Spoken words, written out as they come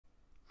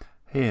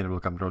Hey and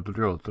welcome to our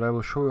tutorial. Today I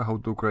will show you how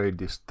to create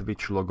this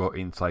Twitch logo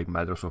inside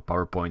Microsoft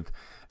PowerPoint,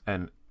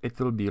 and it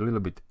will be a little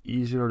bit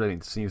easier than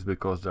it seems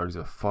because there is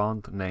a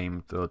font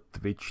named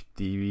Twitch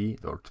TV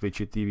or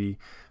Twitchy TV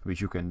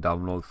which you can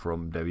download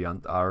from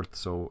DeviantArt,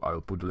 so I will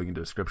put the link in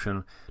the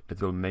description.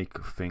 That will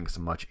make things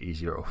much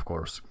easier, of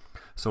course.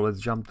 So let's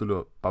jump to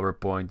the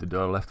PowerPoint.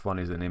 The left one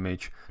is an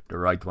image, the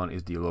right one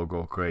is the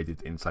logo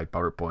created inside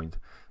PowerPoint.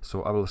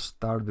 So I will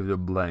start with a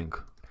blank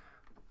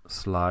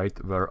slide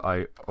where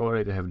I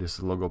already have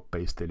this logo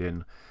pasted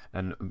in,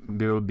 and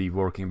we will be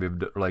working with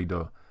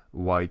the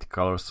white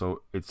color,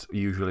 so it's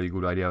usually a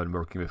good idea when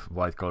working with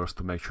white colors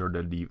to make sure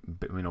that the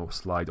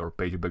slide or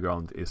page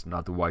background is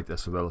not white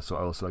as well. So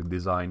I will select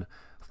design,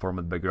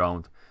 format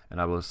background, and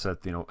I will set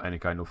any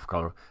kind of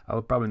color. I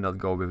will probably not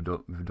go with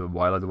the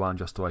violet one,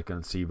 just so I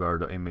can see where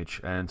the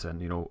image ends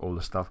and all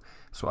the stuff.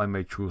 So I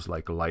may choose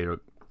like a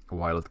lighter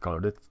violet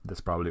color.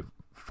 That's probably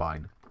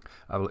fine.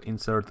 I will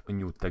insert a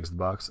new text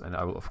box, and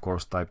I will of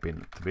course type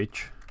in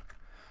Twitch,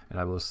 and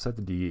I will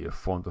set the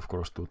font of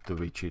course to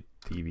Twitchy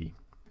TV.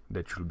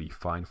 That should be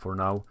fine for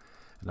now,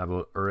 and I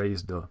will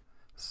raise the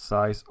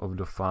size of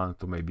the font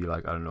to maybe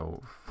like, I don't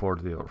know,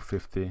 40 or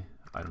 50.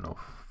 I don't know,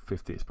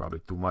 50 is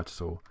probably too much,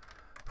 so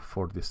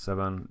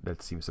 47,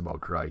 that seems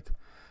about right.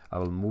 I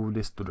will move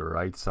this to the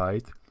right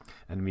side,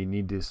 and we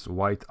need this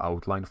white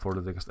outline for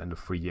the text and the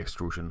 3D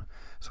extrusion.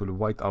 So the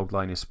white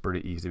outline is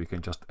pretty easy. We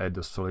can just add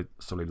the solid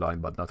line,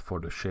 but not for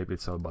the shape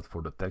itself, but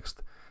for the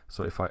text.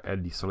 So if I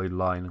add the solid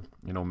line,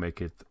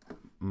 make it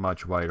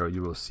much wider,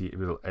 you will see it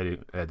will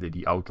add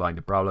the outline.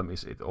 The problem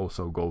is it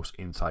also goes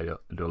inside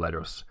the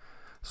letters.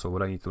 So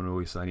what I need to do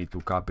is I need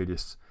to copy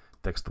this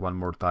text one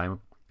more time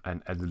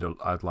and add the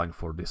outline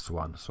for this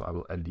one. So I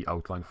will add the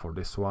outline for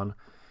this one.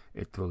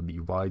 It will be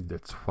white,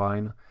 that's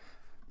fine.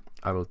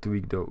 I will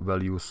tweak the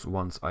values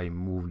once I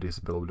move this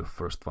below the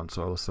first one.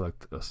 So I will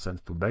select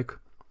send to back,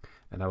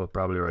 and I will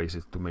probably raise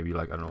it to maybe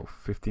like, I don't know,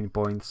 15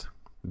 points.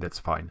 That's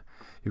fine.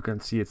 You can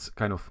see it's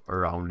kind of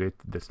rounded.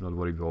 That's not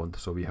what we want.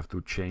 So we have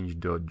to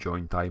change the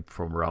join type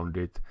from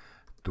rounded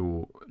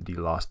to the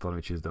last one,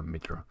 which is the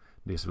meter.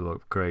 This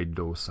will create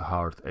those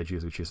hard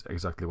edges, which is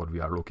exactly what we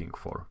are looking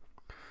for.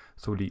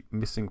 So the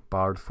missing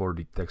part for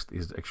the text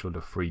is actually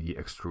the 3D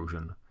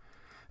extrusion.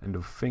 And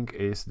the thing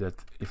is that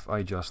if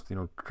I just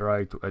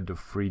try to add the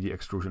 3D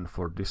extrusion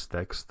for this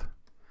text,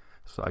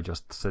 so I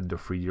just set the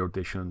 3D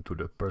rotation to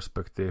the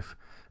perspective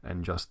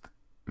and just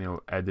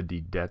add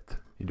the depth.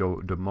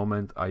 The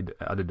moment I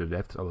added the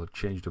depth, I will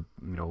change the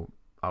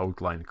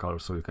outline color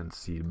so you can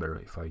see it better.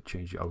 If I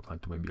change the outline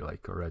to maybe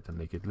like a red and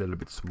make it a little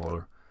bit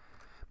smaller,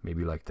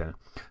 maybe like 10.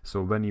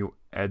 So when you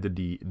add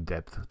the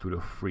depth to the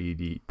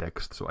 3D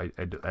text, so I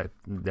add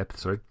depth,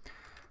 sorry,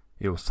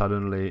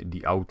 suddenly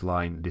the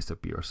outline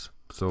disappears.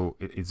 So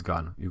it's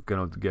gone. You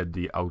cannot get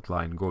the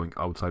outline going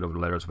outside of the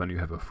letters when you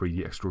have a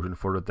 3D extrusion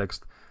for the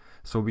text.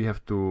 So we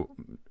have to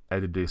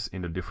edit this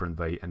in a different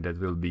way, and that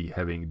will be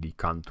having the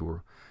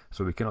contour.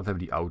 So we cannot have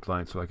the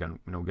outline, so I can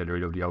get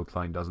rid of the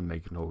outline, doesn't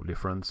make no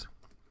difference.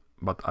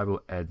 But I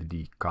will add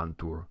the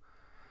contour.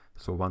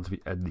 So once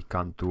we add the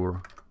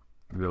contour,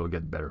 we'll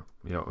get better,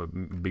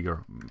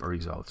 bigger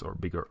results or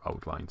bigger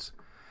outlines.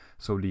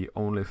 So the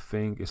only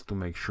thing is to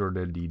make sure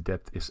that the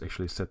depth is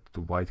actually set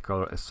to white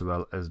color, as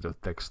well as the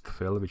text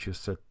fill, which is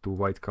set to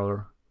white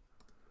color.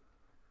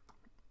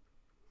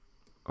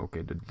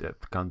 Okay, the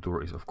depth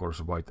contour is of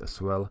course white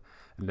as well.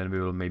 And then we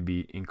will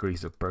maybe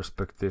increase the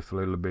perspective a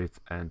little bit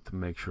and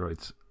make sure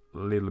it's a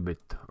little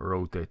bit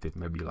rotated,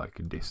 maybe like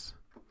this.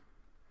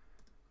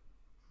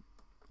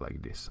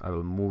 Like this. I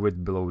will move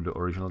it below the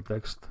original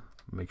text,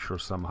 make sure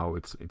somehow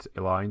it's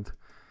aligned,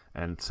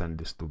 and send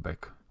this to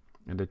back.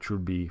 And that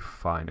should be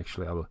fine.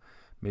 Actually, I will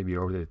maybe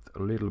rotate it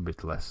a little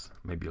bit less,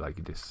 maybe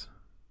like this.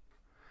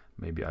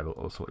 Maybe I will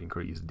also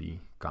increase the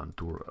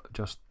contour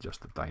just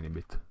a tiny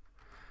bit.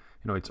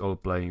 It's all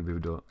playing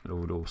with the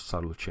those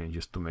subtle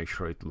changes to make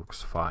sure it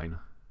looks fine.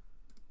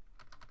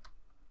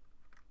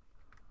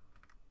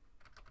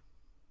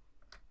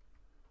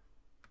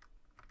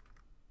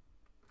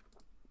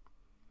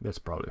 That's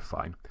probably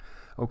fine.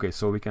 Okay,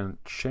 so we can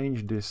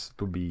change this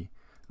to be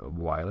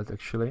violet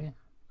actually.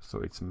 So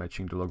it's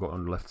matching the logo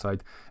on the left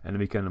side, and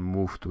we can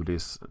move to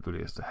this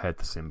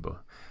head symbol.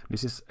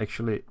 This is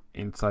actually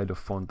inside the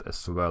font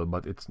as well,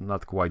 but it's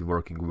not quite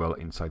working well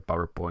inside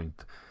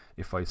PowerPoint.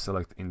 If I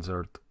select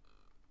insert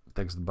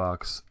text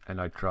box and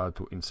I try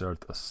to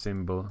insert a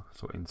symbol,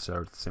 so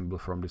insert symbol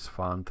from this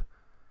font.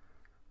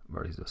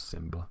 Where is the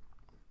symbol?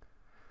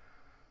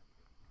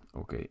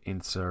 Okay,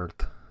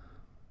 insert.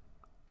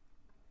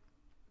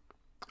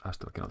 I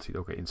still cannot see it.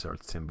 Okay,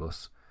 insert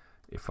symbols.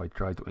 If I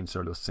try to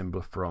insert a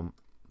symbol from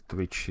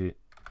Twitchy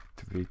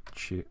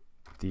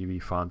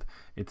TV font,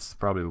 it's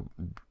probably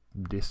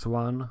this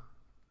one.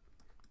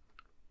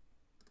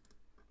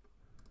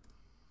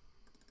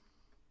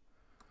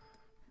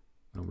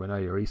 When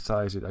I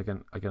resize it, I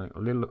can a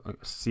little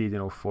see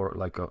it, for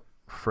like a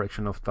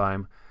fraction of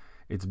time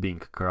it's being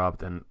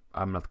cropped, and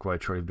I'm not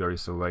quite sure if there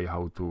is a way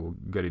how to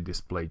get it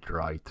displayed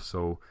right.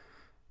 So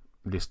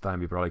this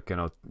time we probably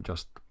cannot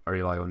just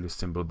rely on this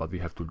symbol, but we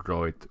have to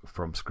draw it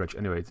from scratch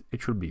anyway.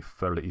 It should be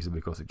fairly easy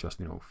because it's just,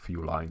 you know,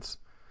 few lines.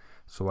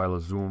 So I will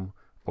zoom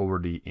over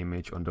the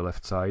image on the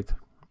left side,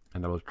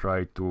 and I will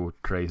try to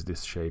trace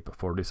this shape.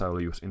 For this I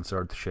will use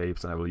insert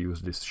shapes, and I will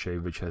use this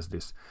shape which has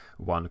this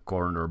one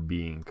corner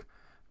being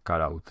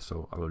cut out.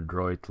 So I will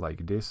draw it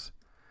like this,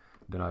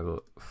 then I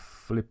will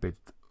flip it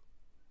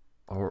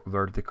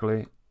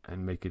vertically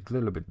and make it a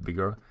little bit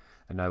bigger,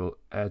 and I will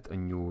add a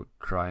new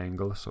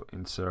triangle. So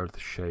insert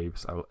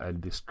shapes, I will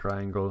add this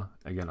triangle.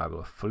 Again, I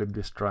will flip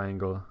this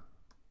triangle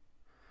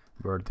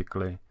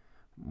vertically,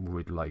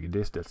 move it like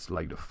this. That's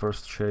like the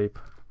first shape.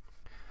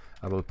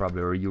 I will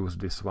probably reuse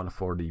this one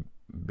for the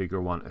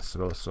bigger one as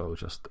well, so I'll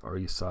just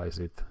resize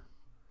it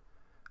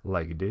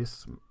like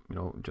this, you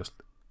know, just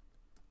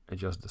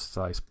adjust the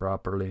size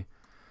properly,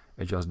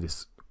 adjust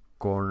this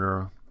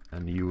corner,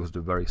 and use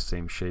the very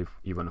same shape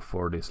even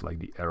for this, like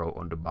the arrow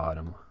on the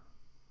bottom.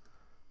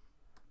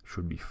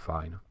 Should be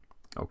fine.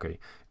 Okay,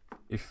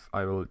 if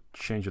I will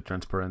change the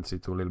transparency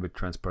to a little bit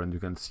transparent, you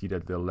can see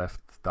that the left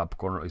top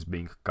corner is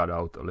being cut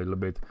out a little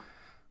bit.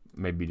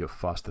 Maybe the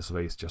fastest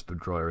way is just to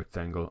draw a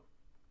rectangle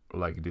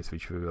like this,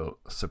 which we will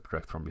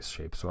subtract from this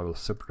shape. So I will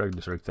subtract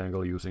this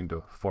rectangle using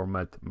the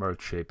format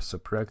merge shape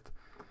subtract,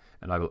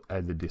 and I will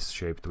add this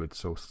shape to it,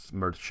 so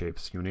merge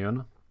shapes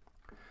union.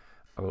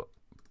 I will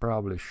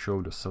probably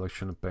show the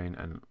selection pane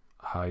and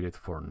hide it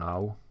for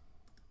now,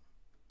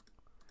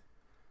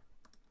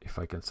 if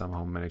I can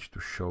somehow manage to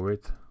show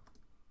it.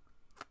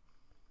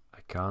 I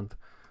can't.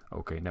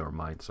 Okay, never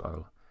mind, so I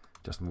will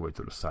just move it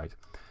to the side.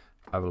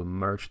 I will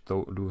merge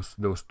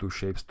those two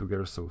shapes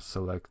together, so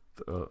select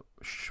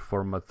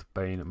format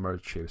pane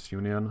merge shapes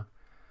union.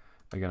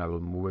 Again, I will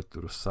move it to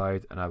the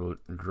side, and I will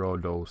draw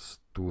those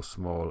two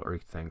small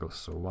rectangles,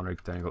 so one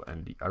rectangle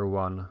and the other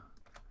one.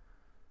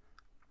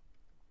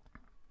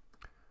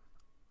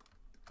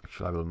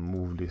 Actually, I will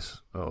move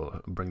this,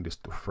 bring this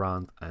to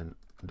front, and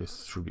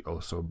this should be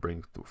also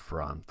bring to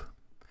front.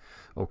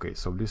 Okay,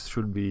 so this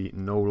should be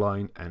no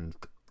line and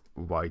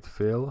white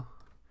fill.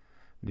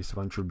 This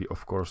one should be,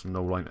 of course,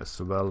 no line as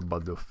well,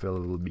 but the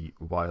fill will be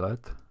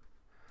violet.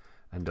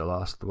 And the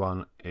last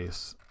one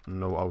is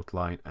no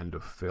outline and the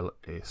fill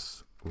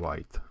is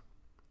white.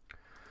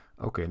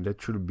 Okay, and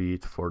that should be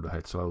it for the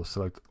head. So I will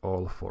select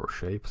all four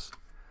shapes.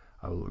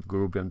 I will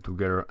group them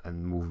together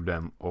and move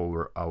them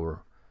over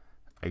our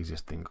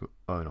existing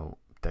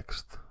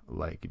text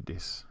like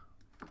this.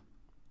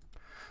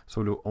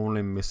 So the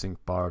only missing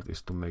part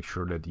is to make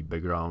sure that the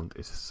background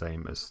is the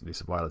same as this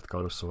violet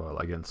color. So I'll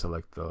again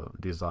select the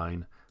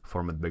design,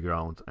 format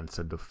background, and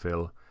set the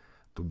fill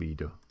to be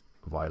the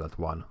violet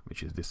one,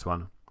 which is this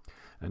one.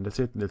 And that's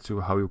it. That's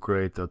how you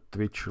create a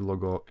Twitch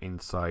logo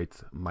inside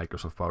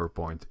Microsoft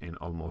PowerPoint in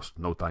almost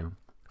no time.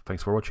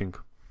 Thanks for watching.